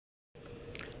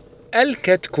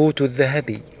الكتكوت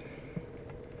الذهبي.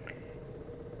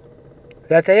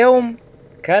 ذات يوم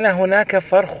كان هناك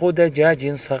فرخ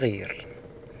دجاج صغير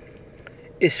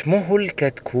اسمه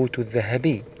الكتكوت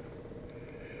الذهبي.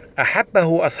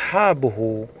 أحبه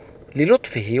أصحابه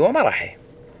للطفه ومرحه.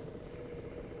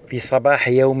 في صباح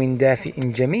يوم دافئ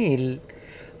جميل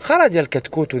خرج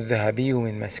الكتكوت الذهبي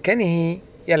من مسكنه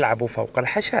يلعب فوق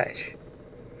الحشائش،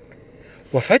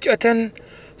 وفجأة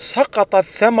سقطت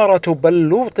ثمرة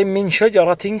بلوط من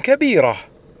شجرة كبيرة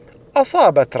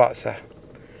أصابت رأسه،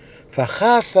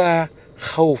 فخاف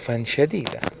خوفا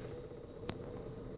شديدا.